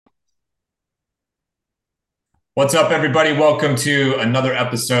What's up, everybody? Welcome to another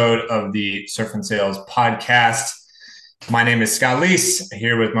episode of the Surf and Sales podcast. My name is Scott Leese,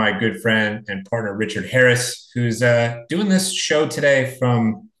 here with my good friend and partner, Richard Harris, who's doing this show today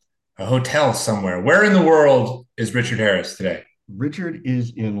from a hotel somewhere. Where in the world is Richard Harris today? Richard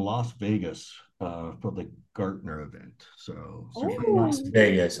is in Las Vegas for the Gartner event. So super Las excited. Oh,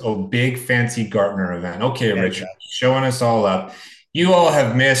 Vegas. Oh, big fancy Gartner event. Okay, Yeah, Richard, exactly. showing us all up. You all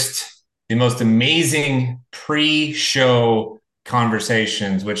have missed the most amazing pre-show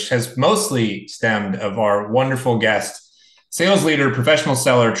conversations, which has mostly stemmed of our wonderful guest, sales leader, professional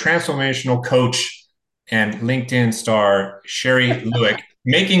seller, transformational coach, and LinkedIn star Sherry Lewick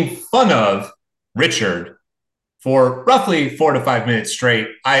making fun of Richard for roughly 4 to 5 minutes straight.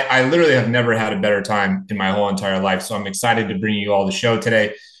 I literally have never had a better time in my whole entire life. So I'm excited to bring you all the show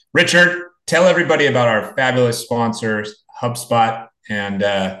today. Richard, tell everybody about our fabulous sponsors, HubSpot, and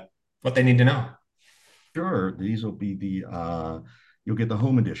what they need to know. Sure. These will be you'll get the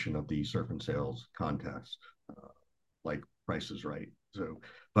home edition of the Surf and Sales contest, like Price is Right. So,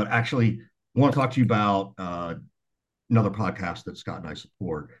 but actually, I want to talk to you about another podcast that Scott and I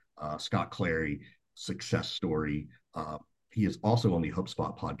support, Scott Clary, Success Story. He is also on the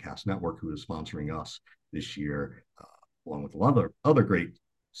HubSpot Podcast Network, who is sponsoring us this year, along with a lot of other great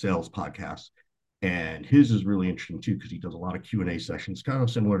sales podcasts. And his is really interesting too because he does a lot of Q&A sessions, kind of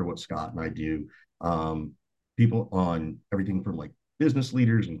similar to what Scott and I do. Um, People on everything from like business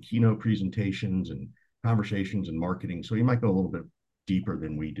leaders and keynote presentations and conversations and marketing. So he might go a little bit deeper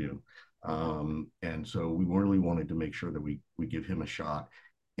than we do. And so we really wanted to make sure that we give him a shot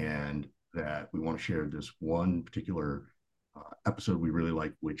and that we want to share this one particular episode we really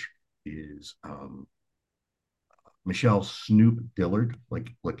like, which is Michelle Snoop Dillard.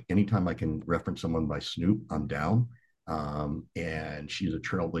 Like anytime I can reference someone by Snoop, I'm down. And she's a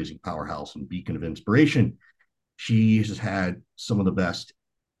trailblazing powerhouse and beacon of inspiration. She has had some of the best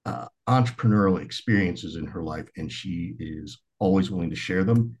entrepreneurial experiences in her life, and she is always willing to share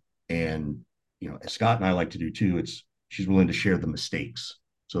them. And as Scott and I like to do too, it's she's willing to share the mistakes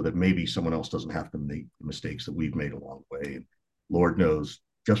so that maybe someone else doesn't have to make the mistakes that we've made along the way. And Lord knows,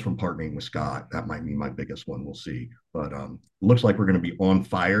 just from partnering with Scott, that might be my biggest one. We'll see. But it looks like we're going to be on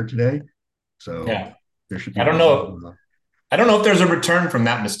fire today. So Yeah. there should be I don't plenty know. of I don't know if there's a return from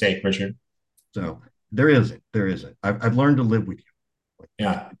that mistake, Richard. so there isn't. There isn't. I've learned to live with you.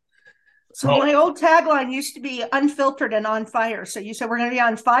 Yeah. so Oh, my old tagline used to be unfiltered and on fire. So you said we're going to be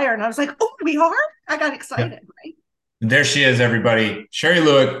on fire. And I was like, oh, we are? I got Yeah. excited, right? there she is, everybody. Sherry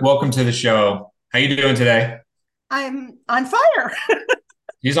Lewick, welcome to the show. How you doing today? I'm on fire.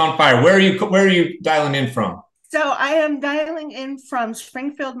 He's on fire. Where are you dialing in from? So I am dialing in from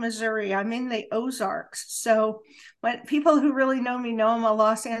Springfield, Missouri. I'm in the Ozarks. So when people who really know I'm a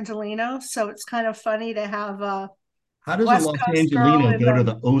Los Angelino. So it's kind of funny to have a How does a West Los Coast girl Angelino in go to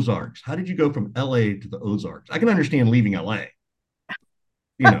the the Ozarks? How did you go from LA to the Ozarks? I can understand leaving LA.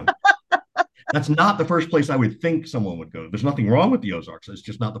 You know, that's not the first place I would think someone would go. There's nothing wrong with the Ozarks. It's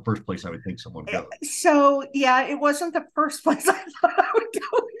just not the first place I would think someone goes. so yeah, it wasn't the first place I thought I would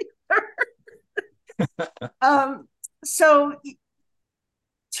go either. So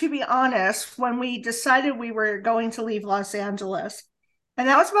to be honest, when we decided we were going to leave Los Angeles, and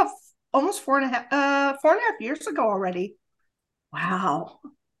that was about almost 4.5 years ago already. Wow.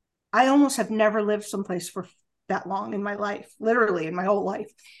 I almost have never lived someplace for that long in my life, literally in my whole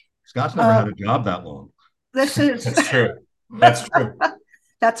life. Scott's never Uh, had a job that long. this is That's true. That's true.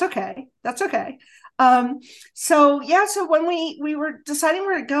 that's okay. That's okay. Um, so yeah, so when we were deciding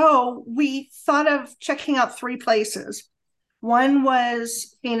where to go, we thought of checking out three places. One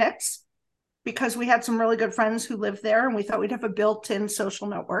was Phoenix because we had some really good friends who lived there, and we thought we'd have a built-in social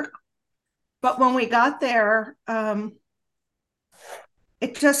network. But when we got there,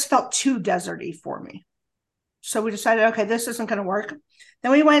 it just felt too deserty for me. So we decided, okay, this isn't going to work.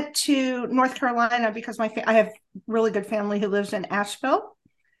 Then we went to North Carolina because I have really good family who lives in Asheville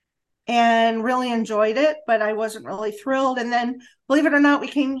and really enjoyed it, but I wasn't really thrilled. And then, believe it or not, we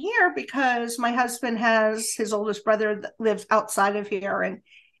came here because my husband has his oldest brother that lives outside of here, and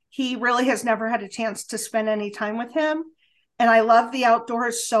he really has never had a chance to spend any time with him. And I love the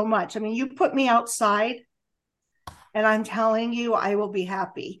outdoors so much. I mean, you put me outside, and I'm telling you, I will be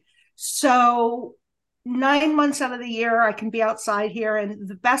happy. So 9 months out of the year, I can be outside here. And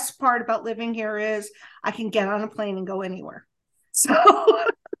the best part about living here is I can get on a plane and go anywhere. So,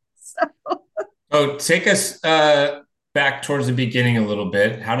 so So take us back towards the beginning a little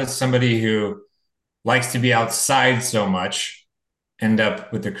bit. How does somebody who likes to be outside so much end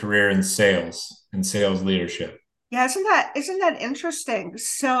up with a career in sales and sales leadership? yeah, isn't that interesting?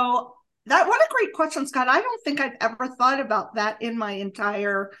 So That what a great question, Scott. I don't think I've ever thought about that in my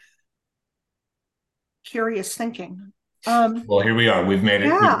entire curious thinking. Well, here we are. We've made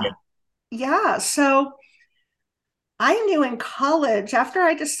it. We've Yeah, made it. yeah. So I knew in college, after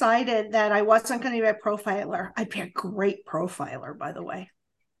I decided that I wasn't going to be a profiler, I'd be a great profiler, by the way.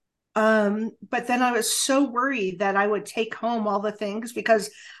 But then I was so worried that I would take home all the things because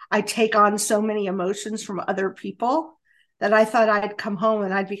I take on so many emotions from other people that I thought I'd come home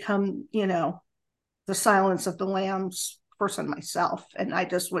and I'd become, the Silence of the Lambs person myself. And I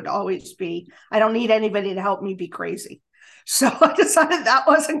just would always be, I don't need anybody to help me be crazy. So I decided that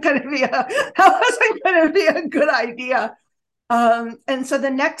wasn't going to be a good idea. And so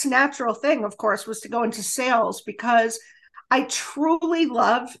the next natural thing, of course, was to go into sales because I truly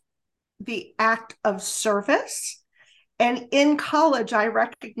love the act of service. And in college, I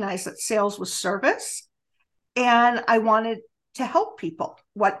recognized that sales was service, and I wanted to help people.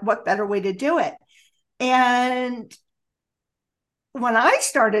 What better way to do it? And when I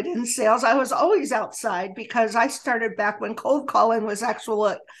started in sales, I was always outside because I started back when cold calling was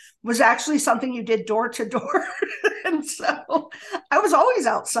actually something you did door to door. And so I was always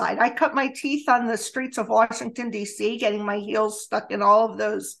outside. I cut my teeth on the streets of Washington, D.C., getting my heels stuck in all of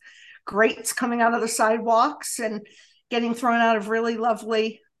those grates coming out of the sidewalks and getting thrown out of really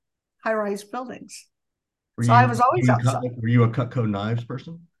lovely high-rise buildings. So I was always outside. Were you a Cutco knives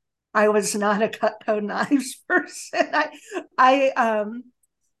person? I was not a Cutco knives person. I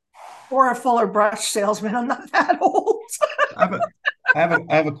or a Fuller brush salesman. I'm not that old. I have a,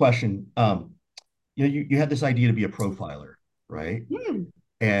 I have a question. You had this idea to be a profiler, right?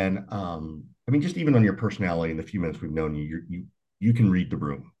 And I mean, just even on your personality in the few minutes we've known you, you can read the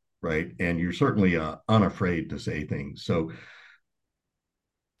room, right? And you're certainly unafraid to say things. So,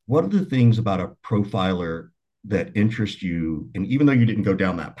 what are the things about a profiler that interest you? And even though you didn't go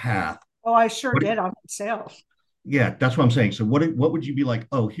down that path, Oh, I sure did on sales. yeah, that's what I'm saying. So, what would you be like?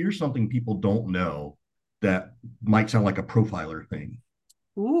 Oh, here's something people don't know that might sound like a profiler thing.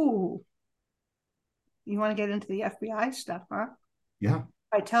 Ooh, you want to get into the FBI stuff, huh? Yeah.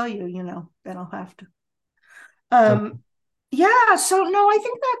 I tell you, then I'll have to. So, Yeah. So no, I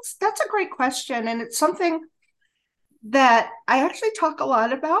think that's a great question, and it's something that I actually talk a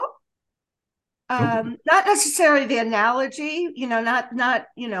lot about. okay. Not necessarily the analogy, not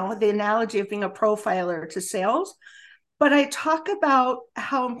the analogy of being a profiler to sales, but I talk about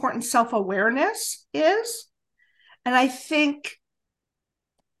how important self-awareness is. And I think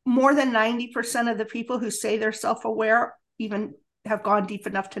more than 90% of the people who say they're self-aware even have gone deep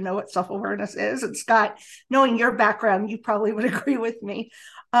enough to know what self-awareness is. And Scott, knowing your background, you probably would agree with me.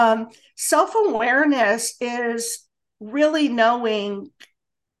 Self-awareness is really knowing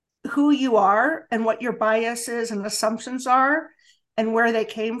who you are and what your biases and assumptions are and where they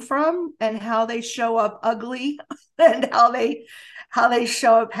came from and how they show up ugly and how they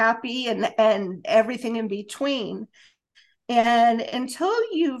show up happy and everything in between. And until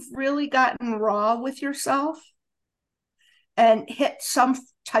you've really gotten raw with yourself and hit some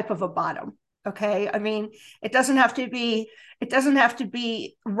type of a bottom, okay? I mean, it doesn't have to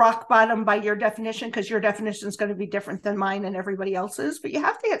be rock bottom by your definition, because your definition is going to be different than mine and everybody else's, but you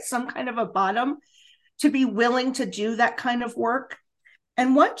have to hit some kind of a bottom to be willing to do that kind of work.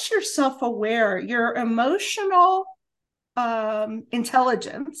 And once you're self-aware, your emotional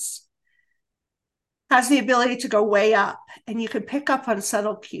intelligence has the ability to go way up, and you can pick up on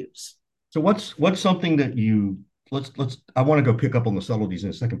subtle cues. So what's something that you let's I want to go pick up on the subtleties in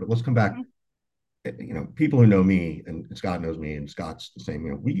a second, but let's come back. People who know me and Scott knows me and Scott's the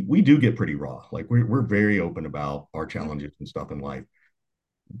same. We do get pretty raw. Like we're very open about our challenges and stuff in life.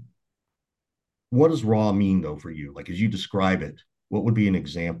 What does raw mean though for you? Like as you describe it, what would be an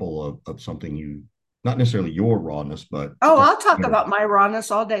example of something you, not necessarily your rawness, but I'll talk about my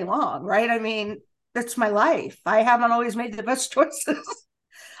rawness all day long, right? I mean, that's my life. I haven't always made the best choices.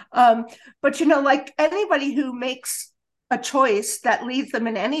 But like anybody who makes a choice that leads them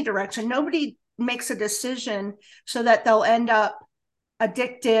in any direction, nobody makes a decision so that they'll end up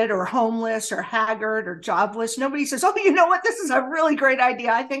addicted or homeless or haggard or jobless. Nobody says, oh, you know what? This is a really great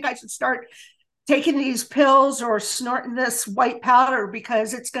idea. I think I should start taking these pills or snorting this white powder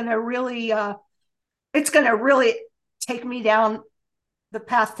because it's going to really take me down the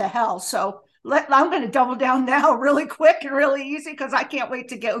path to hell. So I'm going to double down now really quick and really easy because I can't wait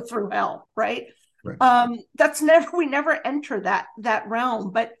to go through hell. Right. We never enter that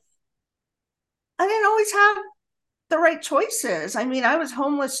realm, but I didn't always have the right choices. I mean, I was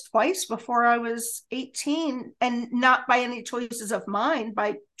homeless twice before I was 18, and not by any choices of mine,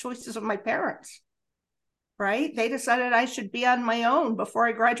 by choices of my parents. right? They decided I should be on my own before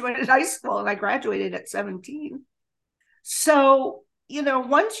I graduated high school, and I graduated at 17. So,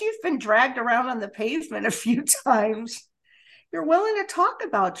 once you've been dragged around on the pavement a few times, you're willing to talk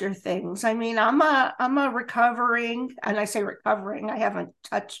about your things. I mean, I'm a recovering, and I say recovering, I haven't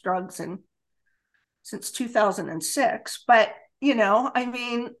touched drugs since 2006, but I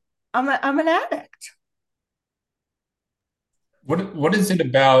mean, I'm an addict. What is it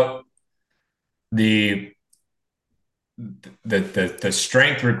about the the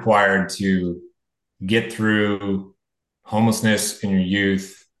strength required to get through homelessness in your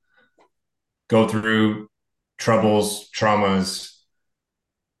youth, go through troubles, traumas,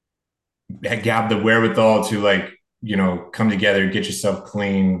 have the wherewithal to come together, get yourself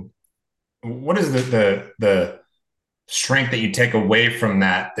clean? What is the strength that you take away from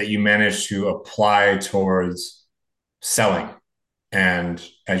that you manage to apply towards selling and,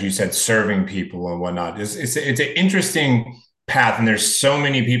 as you said, serving people and whatnot? It's an interesting path, and there's so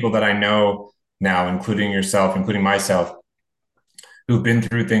many people that I know now, including yourself, including myself, who've been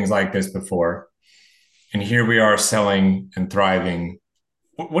through things like this before, and here we are selling and thriving.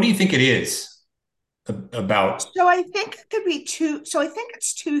 What do you think it is about? So I think it could be two. So I think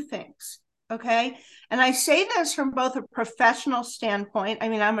it's two things. Okay. And I say this from both a professional standpoint. I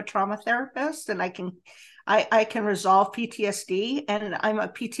mean, I'm a trauma therapist, and I can resolve PTSD, and I'm a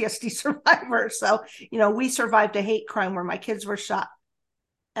PTSD survivor. So, we survived a hate crime where my kids were shot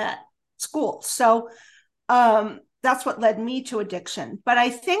at school. So that's what led me to addiction. But I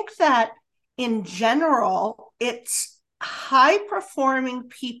think that in general, it's high performing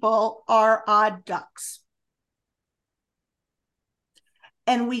people are odd ducks.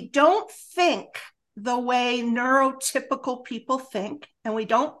 And we don't think the way neurotypical people think, and we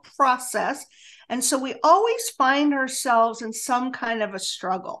don't process. And so we always find ourselves in some kind of a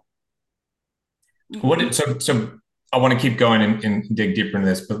struggle. So I want to keep going and dig deeper into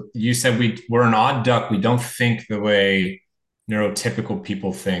this, but you said we're an odd duck. We don't think the way neurotypical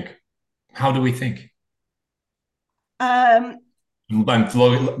people think. How do we think? Um,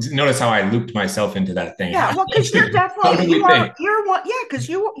 Notice how I looped myself into that thing. yeah, well, because you're How definitely do we think? you're one, yeah, because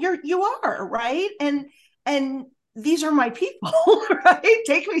you are right, and these are my people, right?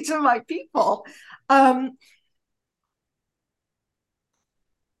 Take me to my people. Um,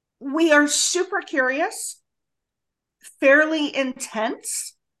 we are super curious, fairly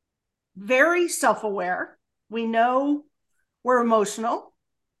intense, very self-aware. We know we're emotional,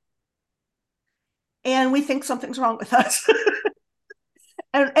 and we think something's wrong with us.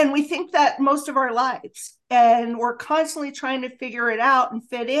 And we think that most of our lives, and we're constantly trying to figure it out and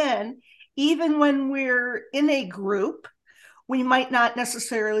fit in. Even when we're in a group, we might not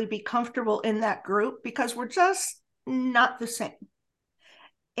necessarily be comfortable in that group because we're just not the same.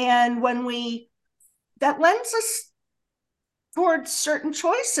 And that lends us towards certain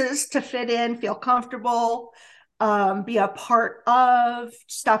choices to fit in, feel comfortable, be a part of,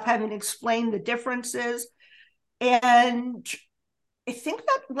 stop having to explain the differences. And I think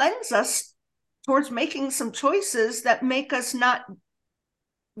that lends us towards making some choices that make us not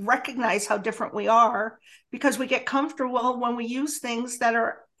recognize how different we are, because we get comfortable when we use things that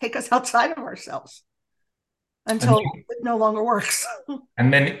take us outside of ourselves And, until it no longer works.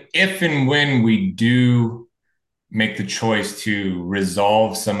 and then if and when we do make the choice to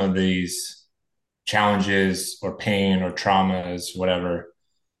resolve some of these challenges or pain or traumas, whatever,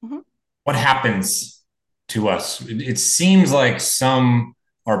 mm-hmm. What happens to us? It seems like some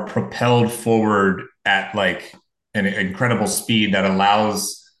are propelled forward at like an incredible speed that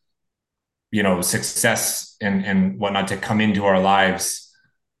allows, success and whatnot to come into our lives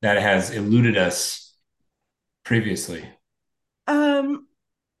that has eluded us previously. Why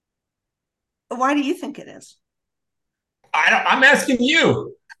do you think it is? I'm asking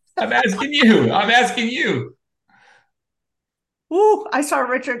you. I'm asking you. I'm asking you. Ooh, I saw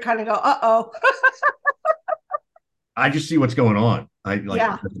Richard kind of go, uh-oh. I just see what's going on. I like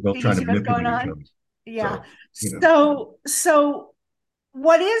yeah. both trying to manipulate each other. Yeah. So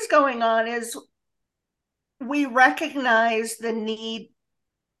what is going on is we recognize the need.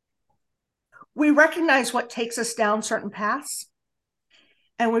 We recognize what takes us down certain paths.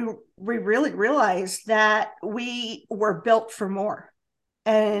 And we really realize that we were built for more.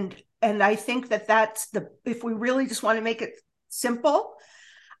 And I think that's if we really just want to make it simple,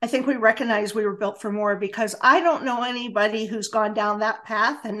 I think we recognize we were built for more, because I don't know anybody who's gone down that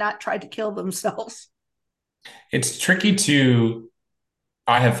path and not tried to kill themselves. It's tricky to,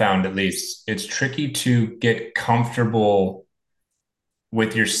 I have found at least, it's tricky to get comfortable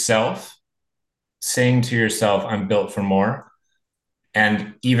with yourself, saying to yourself, I'm built for more.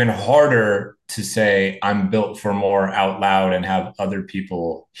 And even harder to say I'm built for more out loud and have other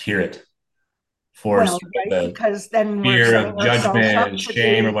people hear it for Well, sort of right, the because then we're fear setting of ourselves judgment up and to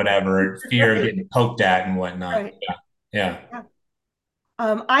shame or be whatever, fear of right, getting poked at and whatnot. right. Yeah. Yeah. Yeah.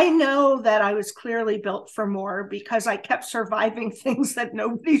 I know that I was clearly built for more because I kept surviving things that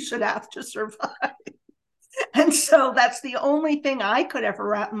nobody should have to survive. And so that's the only thing I could ever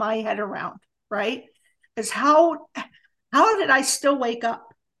wrap my head around, right? Is how did I still wake up?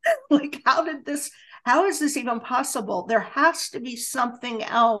 Like how is this even possible? There has to be something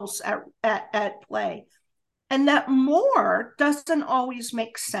else at play. And that more doesn't always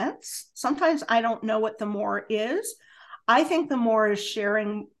make sense. Sometimes I don't know what the more is. I think the more is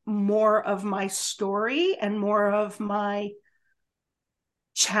sharing more of my story and more of my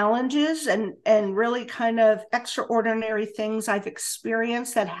challenges and really kind of extraordinary things I've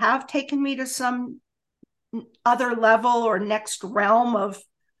experienced that have taken me to some other level or next realm of,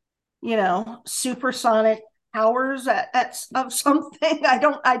 supersonic powers of something. I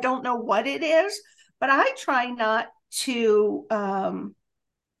don't know what it is, but I try not to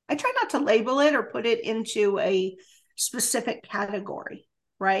label it or put it into a specific category,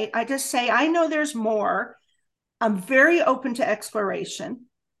 right? I just say I know there's more. I'm very open to exploration.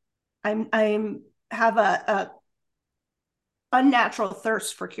 I'm have a unnatural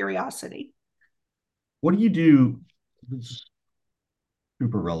thirst for curiosity. What do you do? This is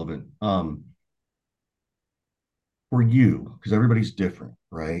super relevant. For you, because everybody's different,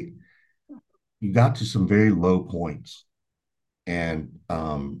 right? You got to some very low points, and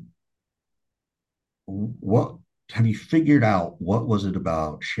what have you figured out? What was it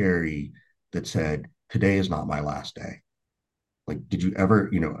about Sherry that said today is not my last day? Like, did you ever,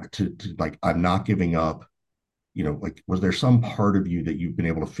 to like, I'm not giving up? Like, was there some part of you that you've been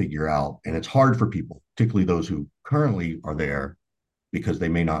able to figure out? And it's hard for people, particularly those who currently are there, because they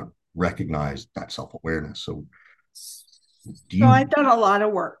may not recognize that self-awareness. So do So you? I've done a lot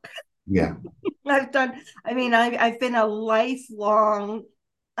of work. Yeah. I've been a lifelong,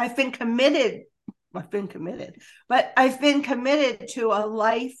 I've been committed, but I've been committed to a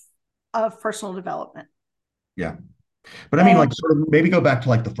life of personal development. Yeah. But I mean, like, And sort of maybe go back to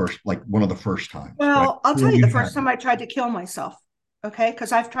like the first, like one of the first times, right? well, I'll tell When you the you had, first time I tried to kill myself. Okay.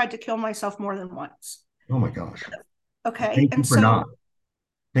 Because I've tried to kill myself more than once. oh my gosh. Okay. Thank you And for so, not.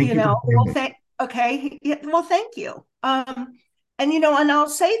 Thank you for saying well, it. okay. Yeah, well, thank you. And I'll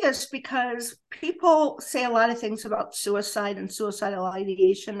say this because people say a lot of things about suicide and suicidal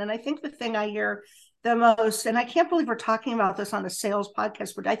ideation. And I think the thing I hear the most, and I can't believe we're talking about this on a sales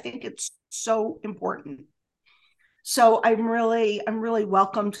podcast, but I think it's so important. So I'm really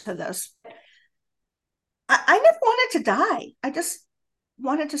welcome to this. I never wanted to die. I just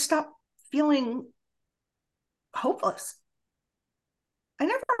wanted to stop feeling hopeless. I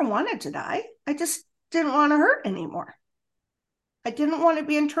never wanted to die. I just didn't want to hurt anymore. I didn't want to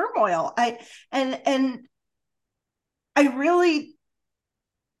be in turmoil. And I really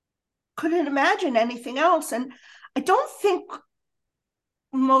couldn't imagine anything else. And I don't think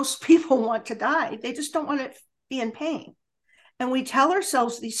most people want to die. They just don't want to be in pain. And we tell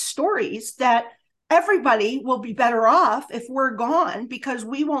ourselves these stories that everybody will be better off if we're gone because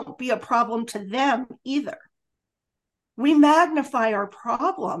we won't be a problem to them either. We magnify our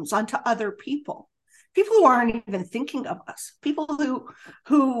problems onto other people who aren't even thinking of us, people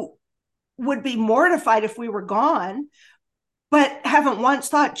who would be mortified if we were gone, but haven't once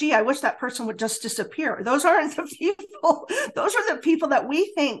thought, gee, I wish that person would just disappear. Those aren't the people. Those are the people that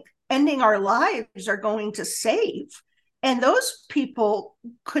we think ending our lives are going to save. And those people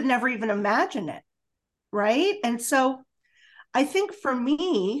could never even imagine it. Right. And so I think for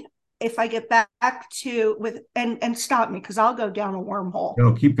me, if I get back to with and stop me because I'll go down a wormhole.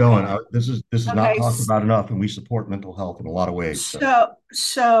 No, keep Okay. going. This is not Okay. talked about enough, and we support mental health in a lot of ways. So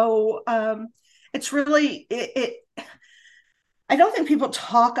So it's really I don't think people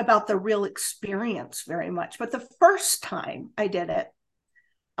talk about the real experience very much, but the first time I did it,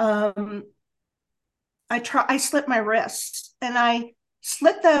 um, I slit my wrists and I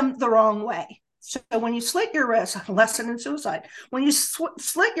slit them the wrong way. So when you slit your wrist, lesson in suicide, when you slit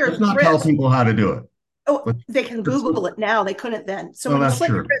let's your not tell wrist, people how to do it. oh, Let's, they can let's, Google it now. They couldn't then. So well, when you that's slit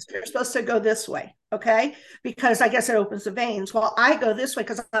your true. wrist, you're supposed to go this way, okay? Because I guess it opens the veins. Well, I go this way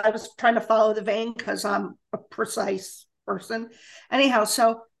because I was trying to follow the vein because I'm a precise person. Anyhow,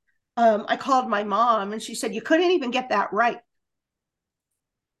 so I called my mom and she said, you couldn't even get that right.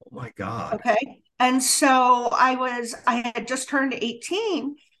 Oh my God. Okay. And so I had just turned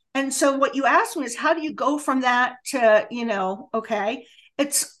 18. And so what you asked me is how do you go from that to, okay,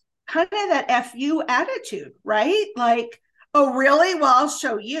 it's kind of that FU attitude, right? Like, Oh, really? Well, I'll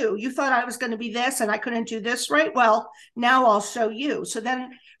show you. You thought I was going to be this and I couldn't do this right. Well, now I'll show you.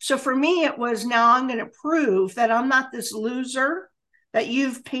 So for me, it was now I'm going to prove that I'm not this loser that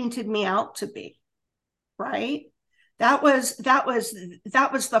you've painted me out to be. Right. That was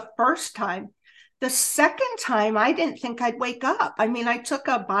the first time. The second time, I didn't think I'd wake up. I mean, I took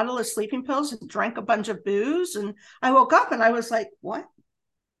a bottle of sleeping pills and drank a bunch of booze, and I woke up and I was like, what?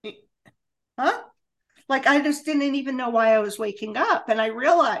 Huh? Like, I just didn't even know why I was waking up. And I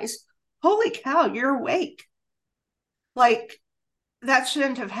realized, holy cow, you're awake. Like, that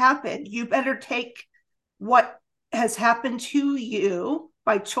shouldn't have happened. You better take what has happened to you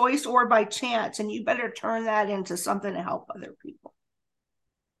by choice or by chance, and you better turn that into something to help other people.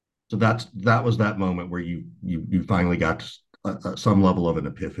 So that was that moment where you finally got some level of an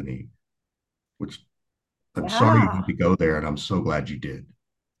epiphany, which I'm sorry you Yeah. had to go there, and I'm so glad you did.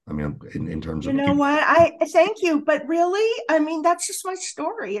 I mean, in terms You of know giving. what? I thank you, but really, I mean, that's just my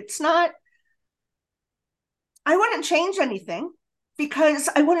story. It's not, I wouldn't change anything because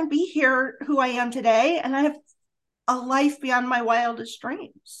I wouldn't be here who I am today. And I have a life beyond my wildest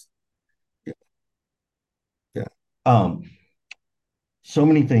dreams. Yeah. Yeah. Um, so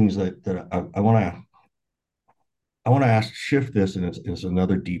many things that I want to ask shift this, and it's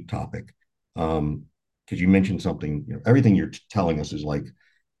another deep topic. Because you mentioned something, everything you're telling us is like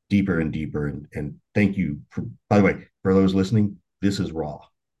deeper and deeper. And thank you for, by the way, for those listening, this is raw.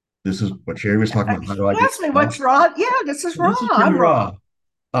 This is what Sherry was talking about. How do I You get asked me raw? what's raw. Yeah, this is raw. This is pretty I'm raw.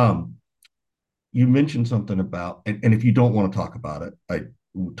 raw. Um, you mentioned something about, and if you don't want to talk about it, I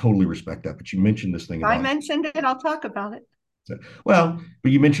totally respect that. But you mentioned this thing If I about, mentioned it, I'll talk about it. well,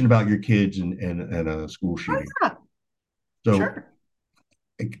 but you mentioned about your kids and a school Oh, shooting. yeah, So sure.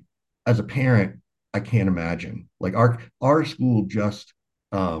 like, as a parent, I can't imagine. Like our school just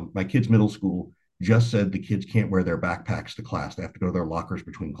my kids' middle school just said the kids can't wear their backpacks to class. They have to go to their lockers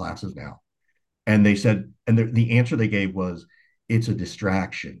between classes now. And they said, and the answer they gave was, it's a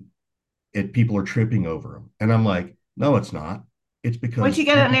distraction. People are tripping over them. And I'm like, no, it's not. It's Once because you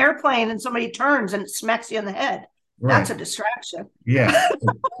get an airplane and somebody turns and smacks you in the head, that's right, a distraction. yeah,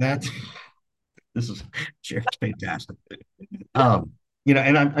 that's this is Jared's fantastic. Um,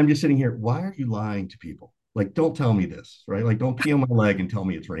 and I'm just sitting here. Why are you lying to people? Like, don't tell me this, right? Like, don't pee on my leg and tell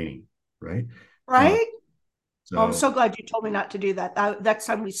me it's raining, right? Uh, Right? Oh, I'm so so glad you told me not to do that. Next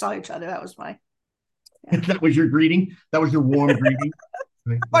time we saw each other, that was yeah. that was your greeting. That was your warm greeting.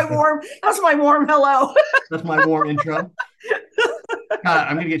 Right? That's my warm hello. That's my warm intro. God,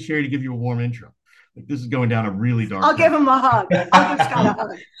 I'm gonna get Sherry to give you a warm intro. Like, this is going down a really dark I'll give path. him a hug. I'll give Scott a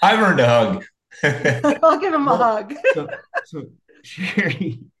hug. I've earned a hug. I'll give him a Well, hug. so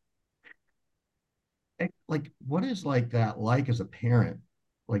Sherry, like, what is like that like as a parent?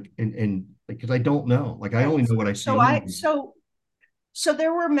 Like, and because I don't know. Like, I Okay. only know what I see So in the I movie. so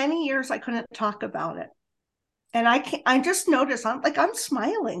there were many years I couldn't talk about it. And I just noticed I'm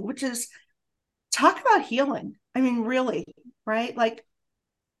smiling, which is talk about healing. I mean, really, right? Like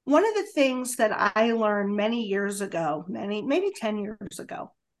one of the things that I learned many years ago, maybe 10 years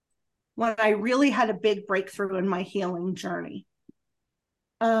ago, when I really had a big breakthrough in my healing journey,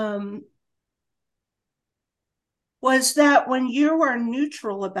 um, was that when you are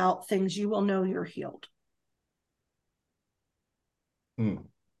neutral about things, you will know you're healed. Mm.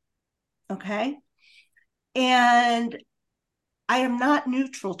 Okay. And I am not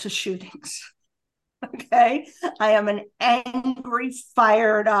neutral to shootings. Okay. I am an angry,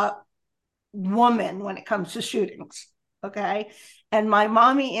 fired up woman when it comes to shootings. Okay. And my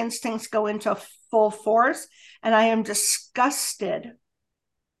mommy instincts go into full force. And I am disgusted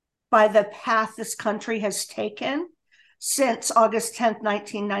by the path this country has taken since August 10th,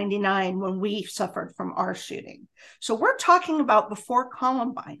 1999, when we suffered from our shooting. So we're talking about before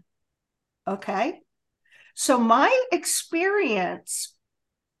Columbine. Okay. So my experience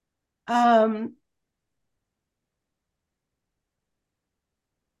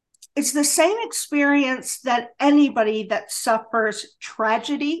it's the same experience that anybody that suffers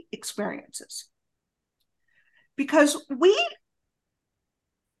tragedy experiences. Because we,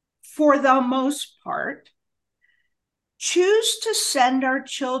 for the most part, choose to send our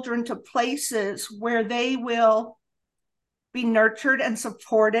children to places where they will be nurtured and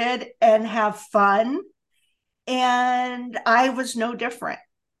supported and have fun. And I was no different.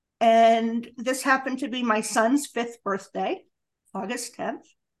 And this happened to be my son's 5th birthday, August 10th.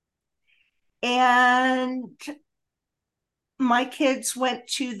 And my kids went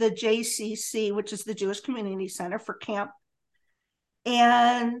to the JCC, which is the Jewish Community Center, for camp.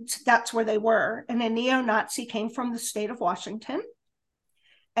 And that's where they were. And a neo Nazi came from the state of Washington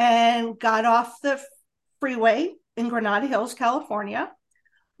and got off the freeway in Granada Hills, California,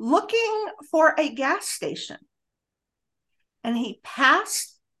 looking for a gas station. And he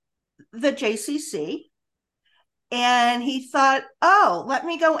passed the JCC and he thought, oh, let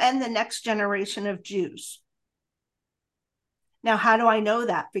me go end the next generation of Jews. Now, how do I know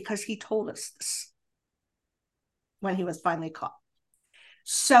that? Because he told us this when he was finally caught.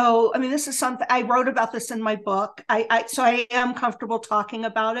 So, I mean, this is something I wrote about this in my book. So I am comfortable talking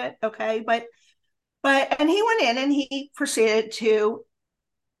about it. Okay. And he went in and he proceeded to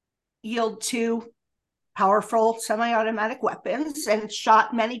yield two powerful semi-automatic weapons and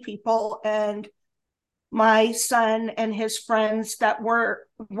shot many people. And my son and his friends that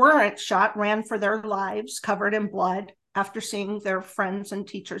weren't shot ran for their lives, covered in blood, after seeing their friends and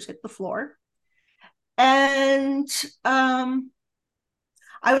teachers hit the floor. And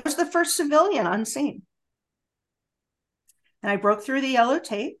I was the first civilian on scene. And I broke through the yellow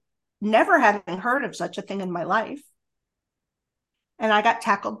tape, never having heard of such a thing in my life. And I got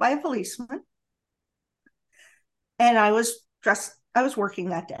tackled by a policeman. And I was working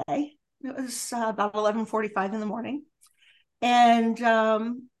that day. It was about 11:45 in the morning. And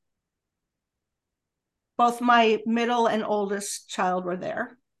both my middle and oldest child were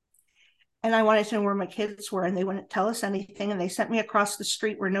there. And I wanted to know where my kids were, and they wouldn't tell us anything. And they sent me across the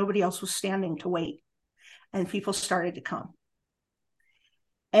street where nobody else was standing to wait. And people started to come.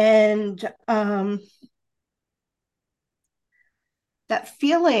 And that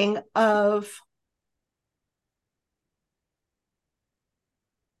feeling of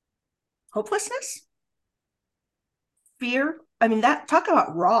hopelessness, fear. I mean, talk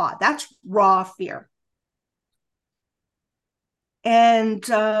about raw. That's raw fear. And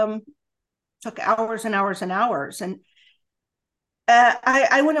took hours and hours and hours. And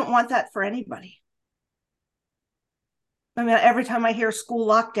I wouldn't want that for anybody. I mean, every time I hear school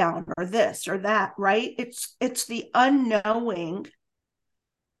lockdown or this or that, right? It's the unknowing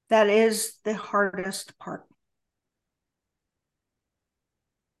that is the hardest part.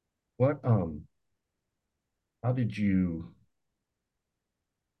 How did you,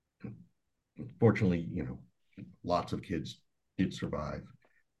 fortunately, lots of kids did survive.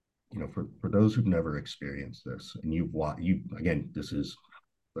 For those who've never experienced this, and again, this is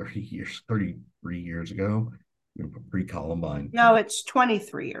 33 years ago, pre-Columbine. No, it's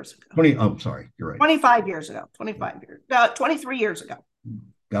 23 years ago. 20, I'm sorry, you're right. 25 years ago, 23 years ago.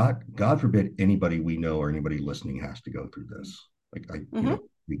 God forbid anybody we know or anybody listening has to go through this.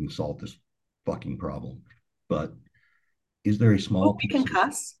 We can solve this fucking problem. But is there a small piece? You can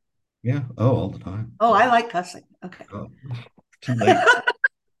cuss? Yeah. Oh, all the time. Oh, I like cussing. Okay. Too late.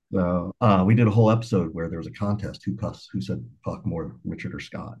 We did a whole episode where there was a contest who said fuck more, Richard or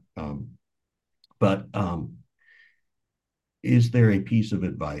Scott. But is there a piece of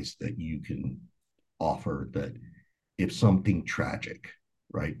advice that you can offer that if something tragic,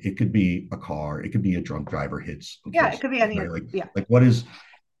 right? It could be a car, it could be a drunk driver hits. Yeah, it could be any. Right?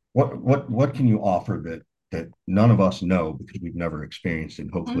 What can you offer that none of us know because we've never experienced and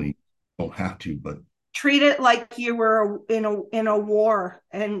hopefully don't have to, but treat it like you were in a war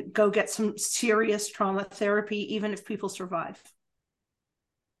and go get some serious trauma therapy, even if people survive.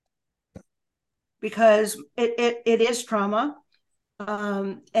 Because it is trauma.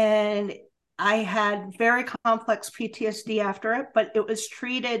 And I had very complex PTSD after it, but it was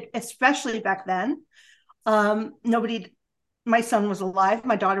treated, especially back then. My son was alive.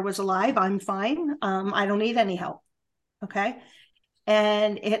 My daughter was alive. I'm fine. I don't need any help. Okay.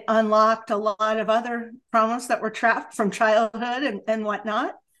 And it unlocked a lot of other traumas that were trapped from childhood and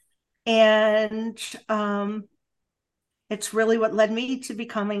whatnot. And it's really what led me to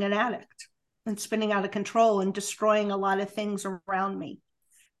becoming an addict and spinning out of control and destroying a lot of things around me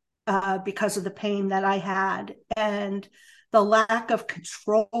because of the pain that I had and the lack of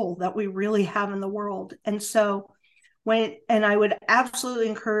control that we really have in the world. And so I would absolutely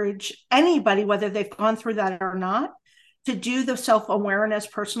encourage anybody, whether they've gone through that or not, to do the self-awareness,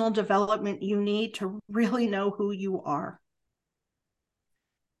 personal development you need to really know who you are.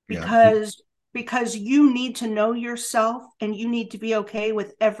 Because you need to know yourself and you need to be okay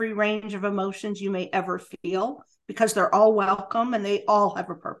with every range of emotions you may ever feel, because they're all welcome and they all have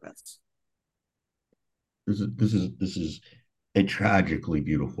a purpose. This is a tragically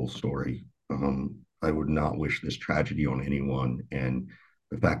beautiful story. I would not wish this tragedy on anyone. And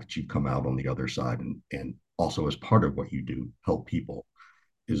the fact that you've come out on the other side and also as part of what you do, help people,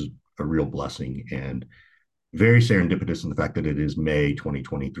 is a real blessing and very serendipitous in the fact that it is May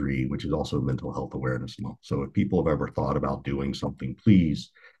 2023, which is also Mental Health Awareness Month. So if people have ever thought about doing something, please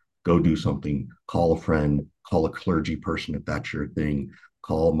go do something, call a friend, call a clergy person if that's your thing,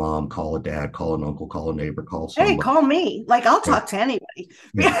 call a mom, call a dad, call an uncle, call a neighbor, call Hey, somebody. call me. Like, I'll Yeah, talk to anybody.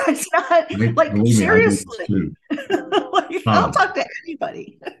 yeah. It's not like, Believe me, I do this seriously. too. Like, I'll Um, talk to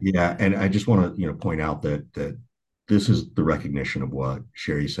anybody. yeah, and I just want to point out that this is the recognition of what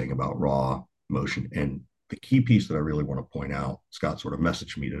Sherry's saying about raw emotion, and the key piece that I really want to point out, Scott sort of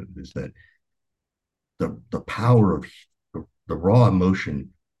messaged me to, is that the power of the raw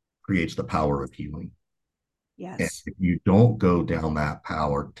emotion creates the power of healing. And Yes. if you don't go down that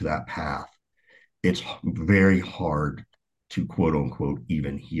power to that path, it's very hard to quote unquote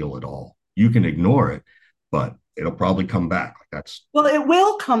even heal at all. You can ignore it, but it'll probably come back. That's Well, it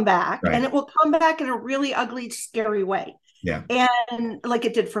will come back, and right. it will come back in a really ugly, scary way. Yeah. And like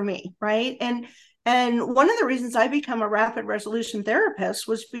it did for me, right? And one of the reasons I become a rapid resolution therapist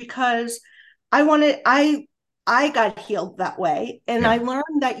was because I got healed that way. And Yeah. I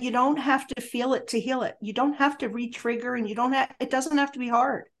learned that you don't have to feel it to heal it. You don't have to re-trigger, and it doesn't have to be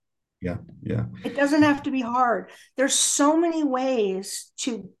hard. Yeah. Yeah. It doesn't have to be hard. There's so many ways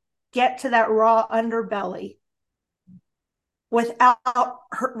to get to that raw underbelly without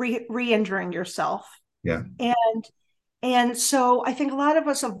re-injuring yourself. Yeah. And so I think a lot of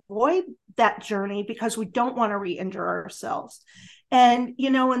us avoid that journey because we don't want to re-injure ourselves. And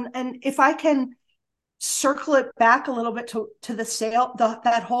and if I can circle it back a little bit to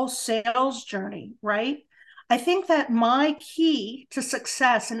that whole sales journey, right? I think that my key to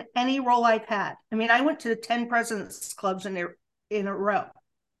success in any role I've had, I mean, I went to 10 presidents clubs in a row.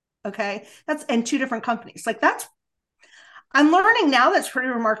 Okay. That's in two different companies. Like, I'm learning now that's pretty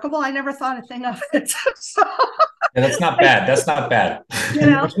remarkable. I never thought a thing of it. So, Yeah, that's not bad. That's not bad.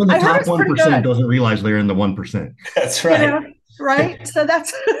 That's when the I heard top it's pretty 1% good. doesn't realize they're in the 1%. That's right. Right. So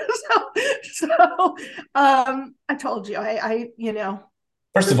that's I told you,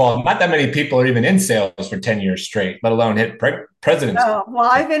 First of all, not that many people are even in sales for 10 years straight, let alone hit presidents. oh, well,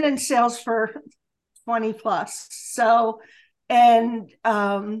 I've been in sales for 20 plus. So, and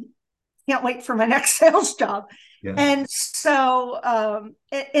can't wait for my next sales job. Yeah. And so,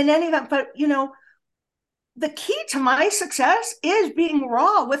 in any event, but the key to my success is being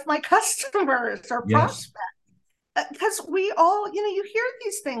raw with my customers or Yes. prospects. Because we all, you hear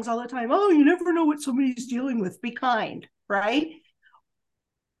these things all the time. Oh, you never know what somebody's dealing with. Be kind, right?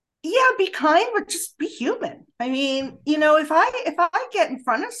 Yeah, be kind, but just be human. I mean, if I get in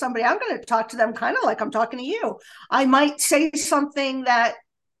front of somebody, I'm going to talk to them kind of like I'm talking to you. I might say something that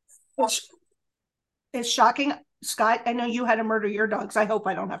is shocking. Scott, I know you had to murder your dogs. I hope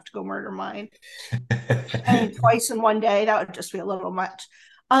I don't have to go murder mine. I mean, twice in one day, that would just be a little much.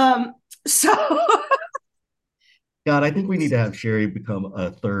 So God, I think we need to have Sherry become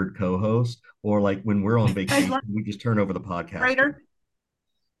a third co-host, or like when we're on vacation, we just turn over the podcast.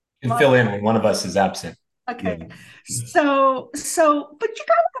 You can fill in when one of us is absent. Okay. Yeah. So, but you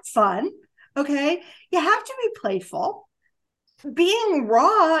gotta have fun. Okay. You have to be playful. Being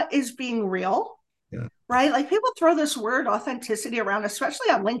raw is being real. Yeah. Right? Like, people throw this word authenticity around, especially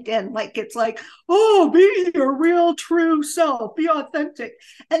on LinkedIn. Like, it's like, oh, be your real true self, be authentic.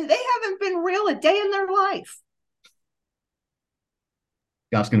 And they haven't been real a day in their life.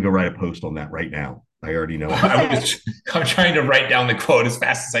 Scott's gonna go write a post on that right now. I already know. I'm trying to write down the quote as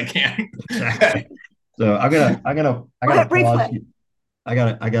fast as I can. So I gotta pause. I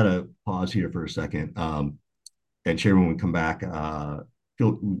gotta pause here for a second. And Sherry, when we come back,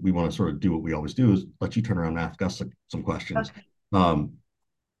 we want to sort of do what we always do, is let you turn around and ask us some questions. Okay.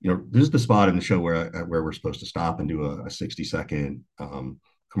 This is the spot in the show where we're supposed to stop and do a 60-second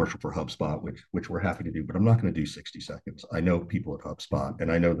commercial for HubSpot, which we're happy to do, but I'm not going to do 60 seconds. I know people at HubSpot,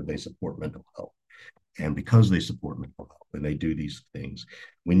 and I know that they support mental health. And because they support mental health and they do these things,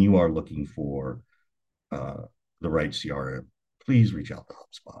 when you are looking for the right CRM, please reach out to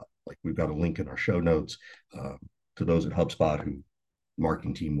HubSpot. Like, we've got a link in our show notes to those at HubSpot who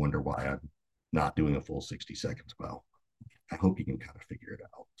marketing team wonder why I'm not doing a full 60 seconds. Well, I hope you can kind of figure it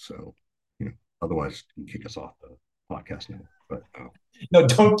out. So, otherwise you can kick us off the podcast now. But no,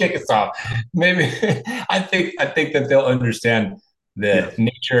 don't kick us off. Maybe I think that they'll understand the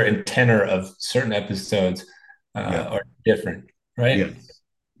nature and tenor of certain episodes are different, right? Yes.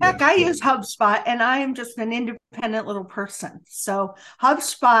 Heck, I use HubSpot, and I am just an independent little person. So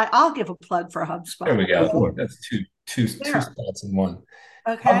HubSpot, I'll give a plug for HubSpot. There we go. That's two spots in one.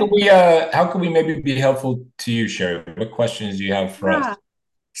 Okay. How can we maybe be helpful to you, Sherry? What questions do you have for us?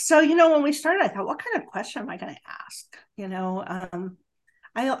 So, when we started, I thought, what kind of question am I going to ask?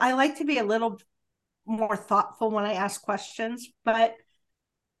 I like to be a little more thoughtful when I ask questions, but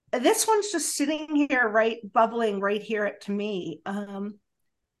this one's just sitting here, bubbling right here to me.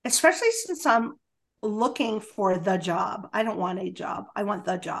 especially since I'm looking for the job. I don't want a job, I want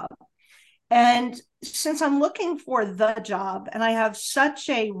the job. And since I'm looking for the job and I have such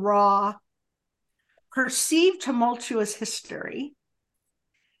a raw, perceived tumultuous history,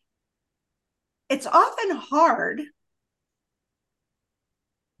 it's often hard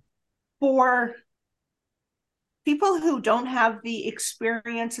for people who don't have the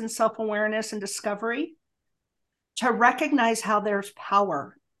experience in self-awareness and discovery to recognize how there's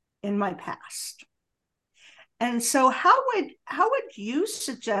power in my past. And so how would you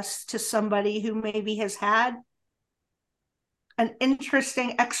suggest to somebody who maybe has had an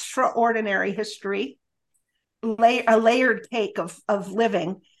interesting, extraordinary history, a layered cake of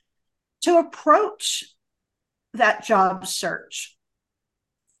living, to approach that job search,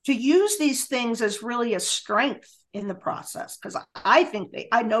 to use these things as really a strength in the process? Because I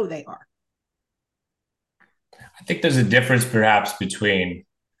know they are. I think there's a difference perhaps between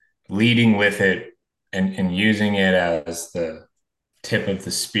leading with it and using it as the tip of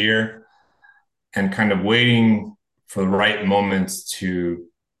the spear and kind of waiting for the right moments to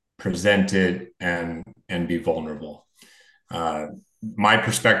present it and be vulnerable. My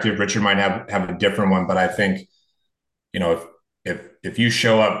perspective, Richard might have a different one, but I think, if you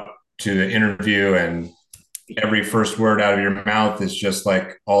show up to the interview and every first word out of your mouth is just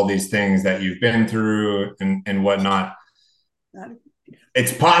like all these things that you've been through and whatnot,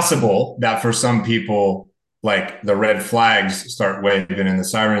 it's possible that for some people, like the red flags start waving and the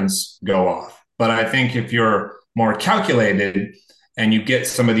sirens go off. But I think if you're more calculated and you get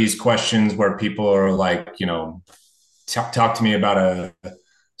some of these questions where people are like, talk to me about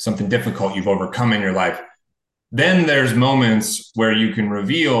something difficult you've overcome in your life, then there's moments where you can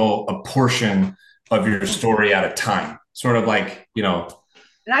reveal a portion of your story at a time, sort of like,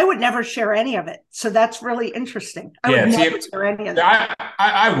 And I would never share any of it. So that's really interesting. I yeah, would never share any of that.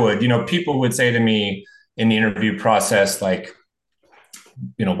 I would, people would say to me in the interview process, like,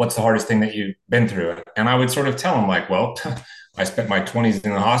 what's the hardest thing that you've been through? And I would sort of tell them like, well, I spent my 20s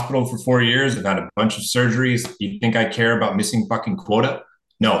in the hospital for 4 years. I've had a bunch of surgeries. You think I care about missing fucking quota?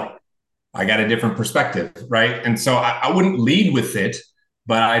 No, I got a different perspective, right? And so I wouldn't lead with it,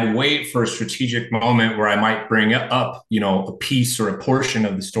 but I'd wait for a strategic moment where I might bring up, a piece or a portion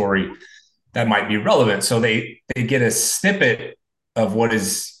of the story that might be relevant. So they get a snippet of what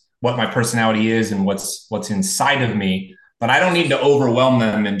my personality is and what's inside of me, but I don't need to overwhelm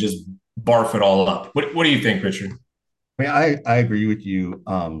them and just barf it all up. What do you think, Richard? I mean, I agree with you.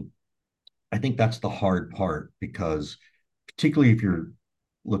 I think that's the hard part, because particularly if you're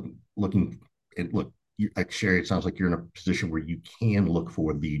looking at Sherry, it sounds like you're in a position where you can look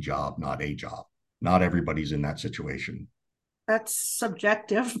for the job, not a job. Not everybody's in that situation. That's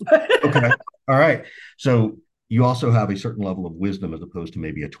subjective. Okay. All right. So you also have a certain level of wisdom as opposed to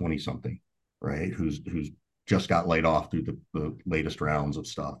maybe a 20 something, right? Who's just got laid off through the latest rounds of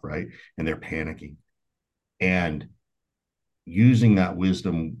stuff, right? And they're panicking. And using that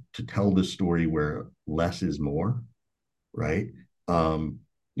wisdom to tell this story where less is more, right?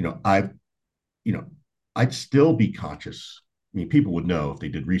 I've, I'd still be conscious. I mean, people would know if they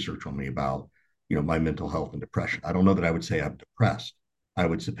did research on me about, my mental health and depression. I don't know that I would say I'm depressed. I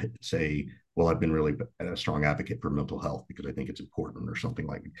would say, well, I've been really a strong advocate for mental health because I think it's important or something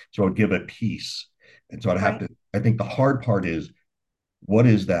like that. So I would give a piece. And so I'd have to, I think the hard part is, what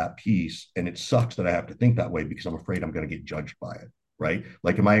is that piece? And it sucks that I have to think that way because I'm afraid I'm going to get judged by it. Right.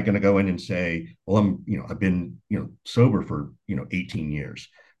 Like, am I going to go in and say, well, I've been, sober for, 18 years.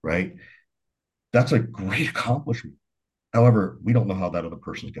 Right. That's a great accomplishment. However, we don't know how that other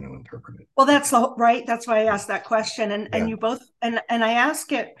person is going to interpret it. Well, that's right. That's why I asked that question. And you both, and I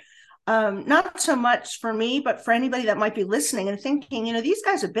ask it not so much for me, but for anybody that might be listening and thinking, these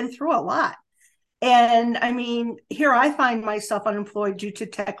guys have been through a lot. And I mean, here I find myself unemployed due to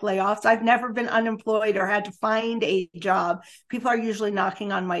tech layoffs. I've never been unemployed or had to find a job. People are usually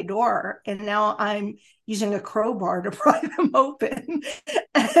knocking on my door, and now I'm using a crowbar to pry them open.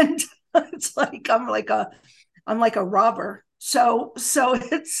 And it's like I'm like a robber. So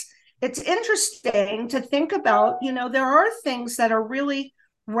it's interesting to think about. There are things that are really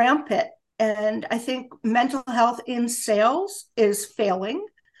rampant, and I think mental health in sales is failing.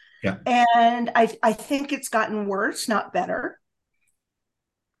 Yeah. And I think it's gotten worse, not better.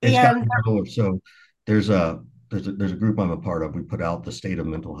 It's gotten worse. So there's a group I'm a part of. We put out the State of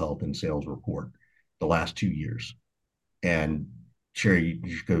Mental Health and Sales report the last 2 years. And Sherry,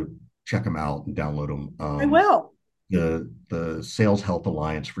 you should go check them out and download them. I will. The Sales Health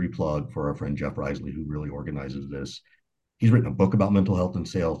Alliance, free plug for our friend Jeff Risley, who really organizes this. He's written a book about mental health and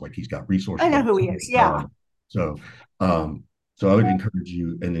sales. Like, he's got resources. I know who he is. Yeah. So So I would encourage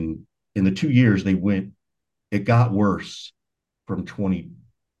you. And then in the 2 years it got worse from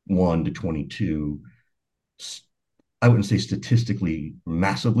 21 to 22. I wouldn't say statistically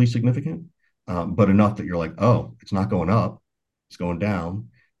massively significant, but enough that you're like, oh, it's not going up, it's going down,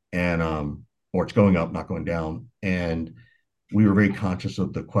 and or it's going up, not going down. And we were very conscious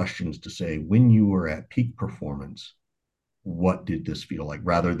of the questions to say, when you were at peak performance, what did this feel like,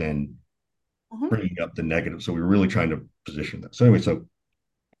 rather than Mhm. bringing up the negative. So we were really trying to position that. So anyway,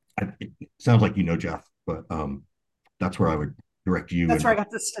 it sounds like Jeff, but that's where I would direct you. That's where And I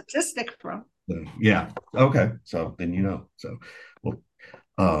got the statistic from. yeah, okay. So then So well,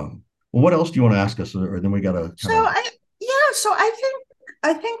 well, what else do you want to ask us, or then we got to So kind of. I yeah, so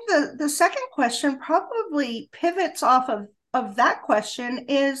I think the second question probably pivots off of that question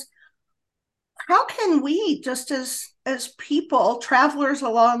is how can we, just as people, travelers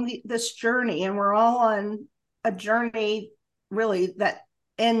along this journey, and we're all on a journey really that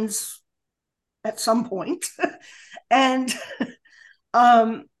ends at some point, and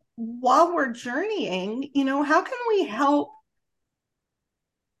while we're journeying, how can we help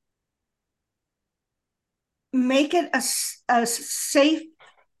make it a safe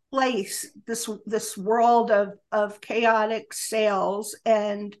place, this world of chaotic sales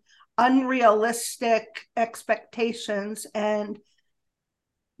and unrealistic expectations, and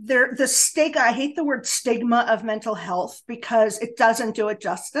the stigma, I hate the word stigma, of mental health, because it doesn't do it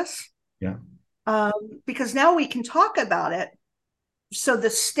justice. Yeah. Because now we can talk about it, so the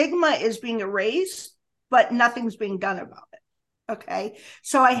stigma is being erased, but nothing's being done about it. Okay,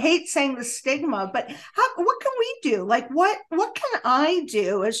 so I hate saying the stigma, but what can we do? Like, what can I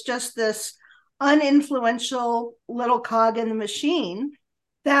do as just this uninfluential little cog in the machine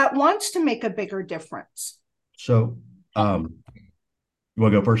that wants to make a bigger difference? So you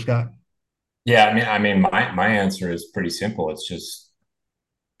want to go first, Scott? Yeah, I mean, my answer is pretty simple. It's just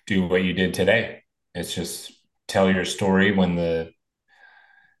do what you did today. It's just tell your story when the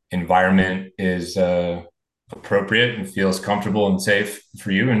environment is appropriate and feels comfortable and safe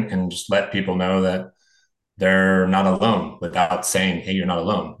for you, and just let people know that they're not alone, without saying, hey, you're not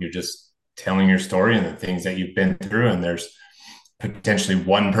alone. You're just telling your story and the things that you've been through. And there's potentially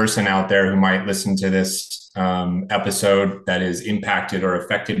one person out there who might listen to this episode that is impacted or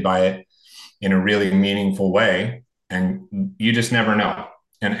affected by it in a really meaningful way. And you just never know.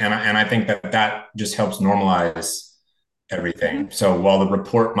 And I think that just helps normalize everything. Mm-hmm. So while the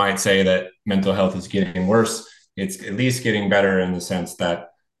report might say that mental health is getting worse, it's at least getting better, in the sense that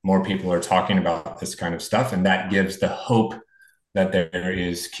more people are talking about this kind of stuff, and that gives the hope that there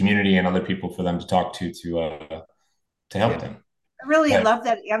is community and other people for them to talk to help Yeah. them. I really But love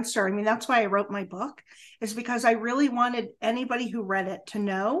that answer. I mean, that's why I wrote my book, is because I really wanted anybody who read it to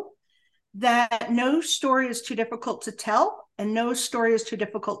know that no story is too difficult to tell and no story is too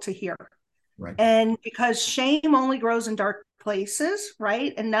difficult to hear. Right. And because shame only grows in dark places,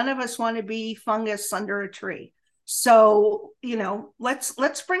 right? And none of us want to be fungus under a tree. So,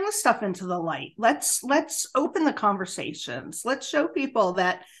 let's bring the stuff into the light. Let's open the conversations. Let's show people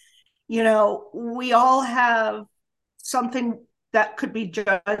that, we all have something that could be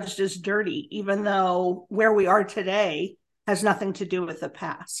judged as dirty, even though where we are today has nothing to do with the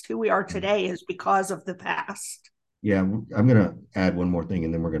past. Who we are today is because of the past. Yeah, I'm gonna add one more thing,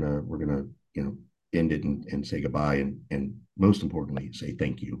 and then we're gonna end it and say goodbye, and most importantly say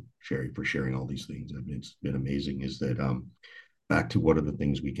thank you, Sherry, for sharing all these things. I mean, it's been amazing. Is that back to what are the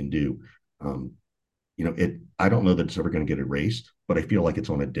things we can do? Um, I don't know that it's ever going to get erased, but I feel like it's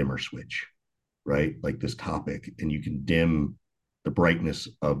on a dimmer switch, right? Like this topic, and you can dim the brightness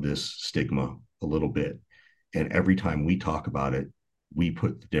of this stigma a little bit. And every time we talk about it, we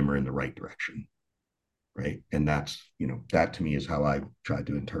put the dimmer in the right direction, right? And that to me is how I tried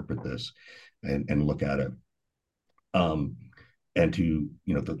to interpret this and look at it. Um, and to,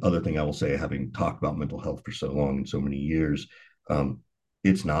 the other thing I will say, having talked about mental health for so long and so many years, um,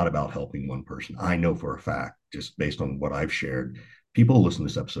 it's not about helping one person. I know for a fact, just based on what I've shared, people listen to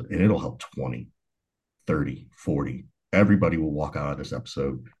this episode and it'll help 20, 30, 40. Everybody will walk out of this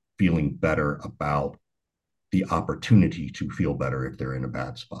episode feeling better about the opportunity to feel better if they're in a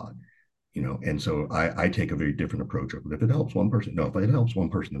bad spot. And so I take a very different approach of it. If it helps one person, no, if it helps one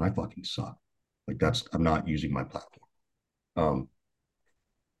person, then I fucking suck. Like I'm not using my platform. Um,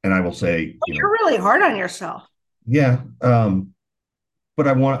 and I will say, You're really hard on yourself. yeah, but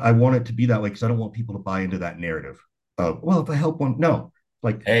I want it to be that way, because I don't want people to buy into that narrative of, well, if I help one, no,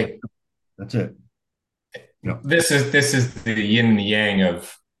 like hey, that's it. this is the yin and the yang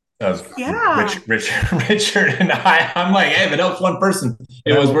of That was Yeah. Richard and I'm like, hey, if it helps one person,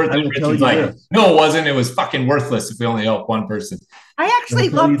 it was worth I it. will tell Richard's you like, this. no, it wasn't. It was fucking worthless if we only helped one person. I I will actually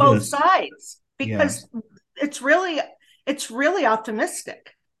tell love you both this. sides Yeah. because it's really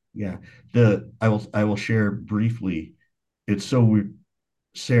optimistic. Yeah. I will share briefly. It's so weird,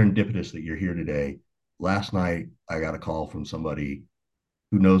 serendipitous that you're here today. Last night I got a call from somebody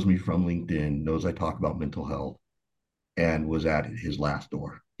who knows me from LinkedIn, knows I talk about mental health, and was at his last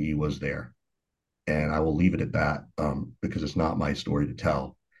door. He was there. And I will leave it at that because it's not my story to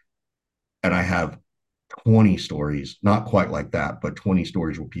tell. And I have 20 stories, not quite like that, but 20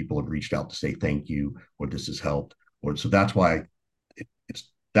 stories where people have reached out to say thank you, or this has helped. Or so that's why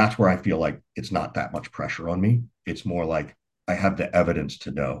that's where I feel like it's not that much pressure on me. It's more like I have the evidence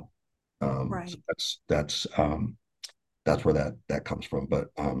to know. So Right. that's where that comes from. But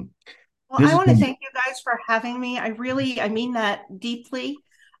Well, this I has want to been thank you guys for having me. I mean that deeply.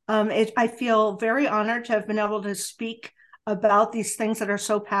 I feel very honored to have been able to speak about these things that are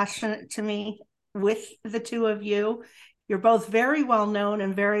so passionate to me with the two of you. You're both very well known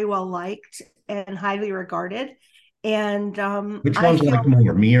and very well liked and highly regarded. And which I one's feel like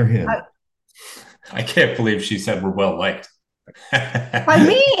more, me or I, him? I can't believe she said we're well liked. by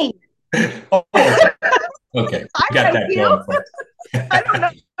me, Oh, okay. Okay. I We got like that you. going for us. I don't know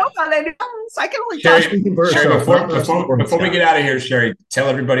about anyone else. I can only Not talk. Sherry, speaking for Sherry, herself, not speaking for before we herself. get out of here, Sherry, tell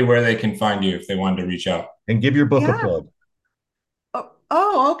everybody where they can find you if they wanted to reach out. And give your book a Yeah. plug.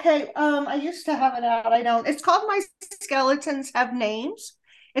 Okay. I used to have it out. I don't. It's called My Skeletons Have Names.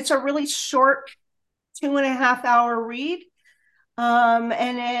 It's a really short 2.5 hour read.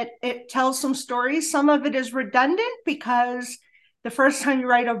 And it tells some stories. Some of it is redundant because the first time you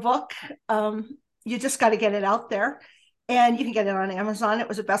write a book, you just got to get it out there. And you can get it on Amazon. It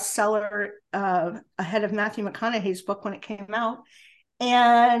was a bestseller ahead of Matthew McConaughey's book when it came out.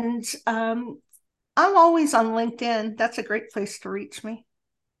 And I'm always on LinkedIn. That's a great place to reach me.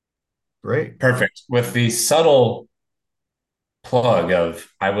 Great. Perfect. With the subtle plug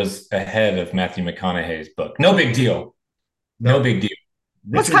of I was ahead of Matthew McConaughey's book. No big deal. No No, big deal.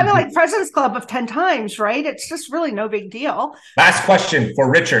 Well, it's Richard, kind of like President's Club of 10 times, right? It's just really no big deal. Last question for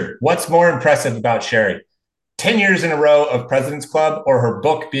Richard. What's more impressive about Sherry? 10 years in a row of President's Club or her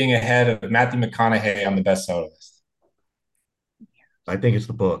book being ahead of Matthew McConaughey on the bestseller list? I think it's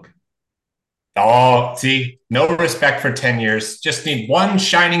the book. Oh, see, no respect for 10 years. Just need one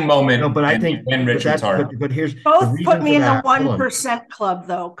shining No, moment but I and think, win but Richard's that's, heart. but here's the Both put reason me for in the that. Hold on. 1% club,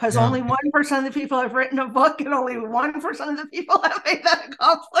 though, because No, only 1% of the people have written a book and only 1% of the people have made that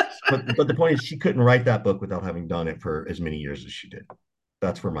accomplishment. but the point is, she couldn't write that book without having done it for as many years as she did.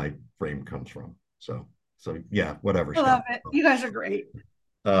 That's where my frame comes from. So yeah, whatever, I love Scott. it. You guys are great.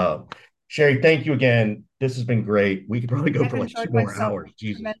 Uh, Sherry, thank you again. This has been great. We could probably go I've for like two enjoyed more myself hours.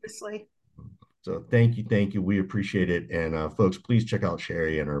 Jesus. tremendously. So thank you. We appreciate it. And folks, please check out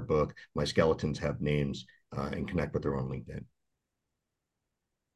Sherry and her book, My Skeletons Have Names, and connect with her on LinkedIn.